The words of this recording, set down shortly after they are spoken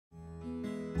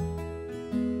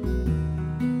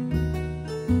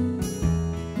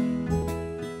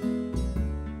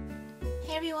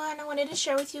wanted to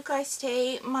share with you guys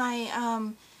today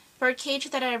my bird cage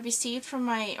that I received from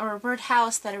or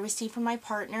birdhouse that I received from my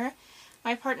partner.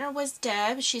 My partner was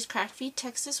Deb. She's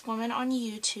craftytexaswoman on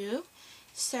YouTube.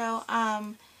 So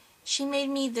she made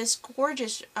me this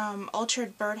gorgeous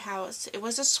altered birdhouse. It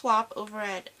was a swap over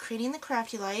at Creating the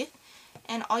Crafty Life,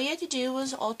 and all you had to do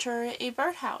was alter a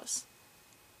birdhouse.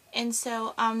 And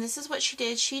so this is what she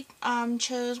did. She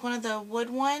chose one of the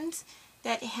wood ones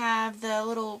that have the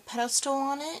little pedestal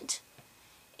on it,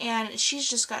 and she's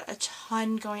just got a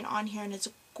ton going on here, and it's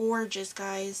gorgeous,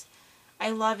 guys.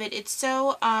 I love it. It's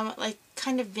so like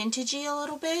kind of vintagey a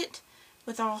little bit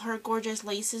with all her gorgeous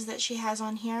laces that she has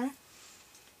on here.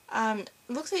 It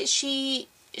looks like she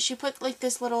put like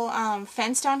this little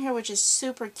fence down here, which is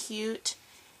super cute,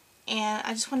 and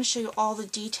I just want to show you all the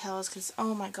details because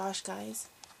oh my gosh, guys,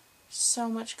 so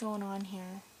much going on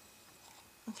here.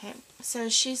 Okay, so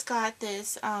she's got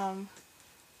this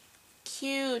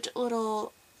cute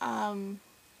little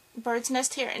bird's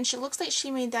nest here, and she looks like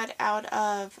she made that out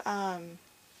of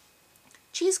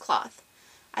cheesecloth.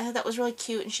 I thought that was really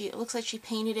cute, and it looks like she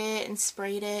painted it and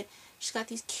sprayed it. She's got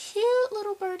these cute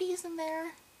little birdies in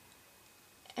there,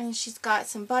 and she's got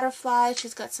some butterflies.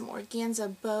 She's got some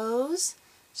organza bows.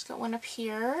 She's got one up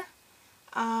here.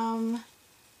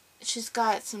 She's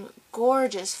got some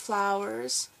gorgeous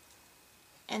flowers.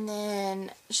 And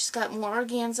then she's got more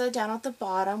organza down at the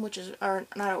bottom, which is, or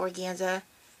not organza,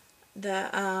 the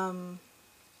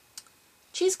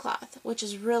cheesecloth, which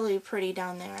is really pretty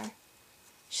down there.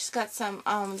 She's got some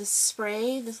this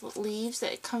spray, this leaves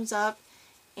that comes up,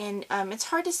 and it's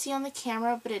hard to see on the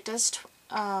camera, but it does.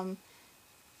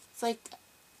 It's like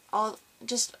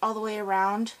just all the way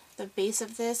around the base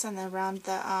of this, and then around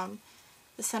the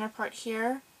center part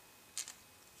here.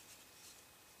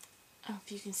 I don't know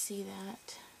if you can see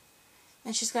that.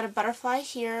 And she's got a butterfly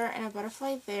here and a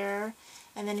butterfly there.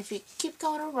 And then if you keep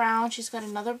going around, she's got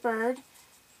another bird.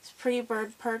 It's a pretty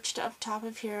bird perched up top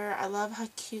of here. I love how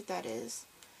cute that is.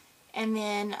 And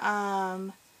then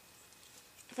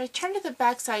if I turn to the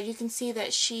back side, you can see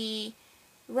that she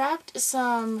wrapped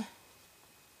some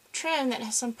trim that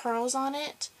has some pearls on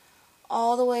it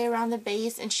all the way around the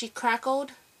base, and she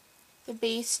crackled the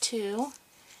base too.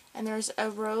 And there's a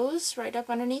rose right up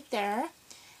underneath there.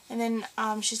 And then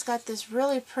she's got this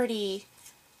really pretty,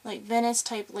 like Venice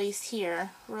type lace here.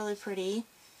 Really pretty.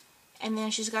 And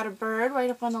then she's got a bird right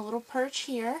up on the little perch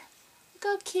here. Look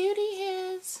how cute he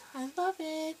is. I love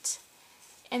it.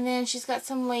 And then she's got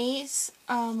some lace,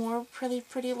 more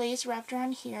pretty lace wrapped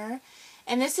around here.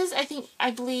 And this is,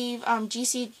 I believe,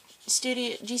 GCD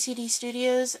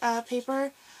Studios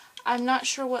paper. I'm not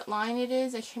sure what line it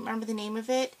is. I can't remember the name of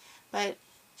it, but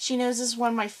she knows this is one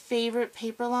of my favorite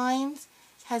paper lines.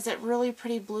 Has that really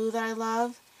pretty blue that I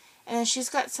love. And then she's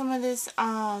got some of this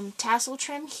tassel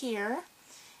trim here.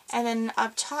 And then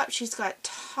up top she's got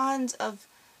tons of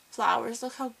flowers.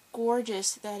 Look how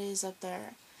gorgeous that is up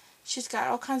there. She's got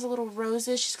all kinds of little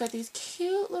roses. She's got these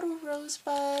cute little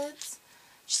rosebuds.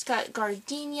 She's got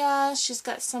gardenias. She's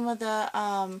got some of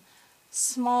the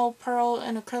small pearl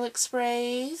and acrylic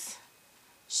sprays.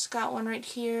 She's got one right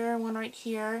here, one right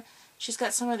here. She's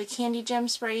got some of the candy gem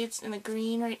sprays in the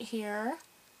green right here.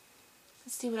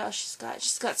 Let's see what else she's got.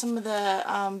 She's got some of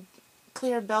the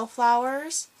clear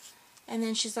bellflowers. And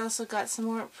then she's also got some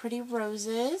more pretty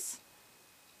roses.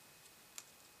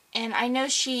 And I know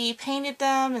she painted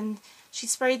them and she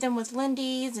sprayed them with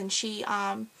Lindy's, and she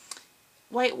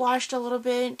whitewashed a little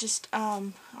bit just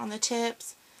on the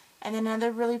tips. And then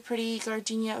another really pretty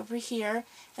gardenia over here.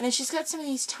 And then she's got some of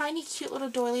these tiny cute little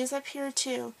doilies up here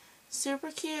too.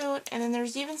 Super cute. And then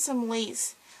there's even some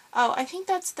lace. Oh, I think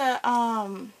that's the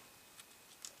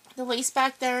lace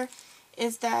back there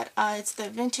is that it's the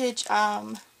vintage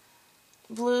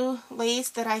blue lace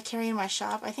that I carry in my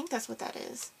shop. I think that's what that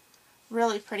is.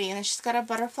 Really pretty. And then she's got a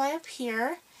butterfly up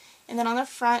here. And then on the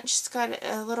front she's got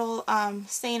a little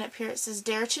saying up here. It says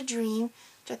Dare to Dream,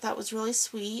 which I thought was really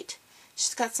sweet.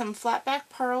 She's got some flat back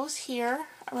pearls here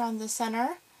around the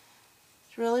center.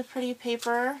 It's really pretty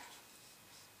paper.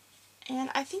 And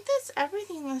I think that's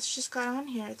everything that's just got on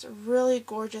here. It's really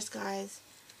gorgeous, guys.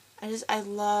 I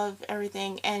love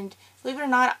everything. And believe it or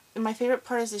not, my favorite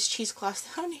part is this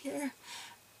cheesecloth down here.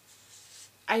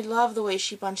 I love the way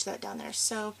she bunched that down there.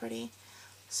 So pretty.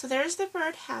 So there's the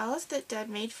birdhouse that Deb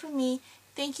made for me.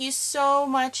 Thank you so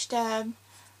much, Deb.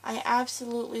 I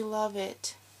absolutely love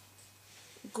it.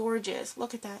 Gorgeous.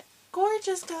 Look at that.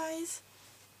 Gorgeous, guys.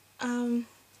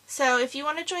 So if you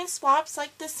want to join swaps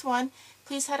like this one,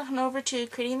 please head on over to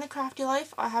Creating the Crafty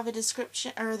Life. I'll have a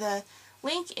description or the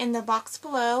link in the box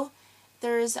below.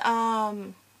 There's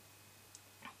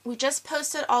we just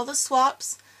posted all the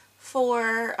swaps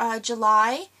for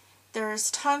July.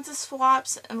 There's tons of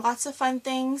swaps and lots of fun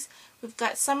things. We've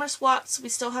got summer swaps. We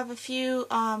still have a few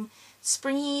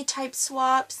springy type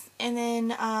swaps, and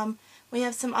then we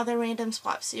have some other random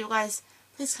swaps. So you guys,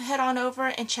 please head on over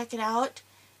and check it out.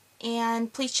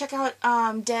 And please check out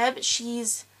Deb.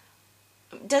 She's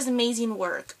does amazing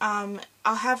work. I'll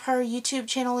have her YouTube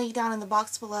channel link down in the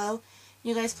box below.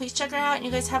 You guys please check her out, and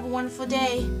you guys have a wonderful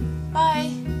day.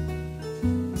 Bye!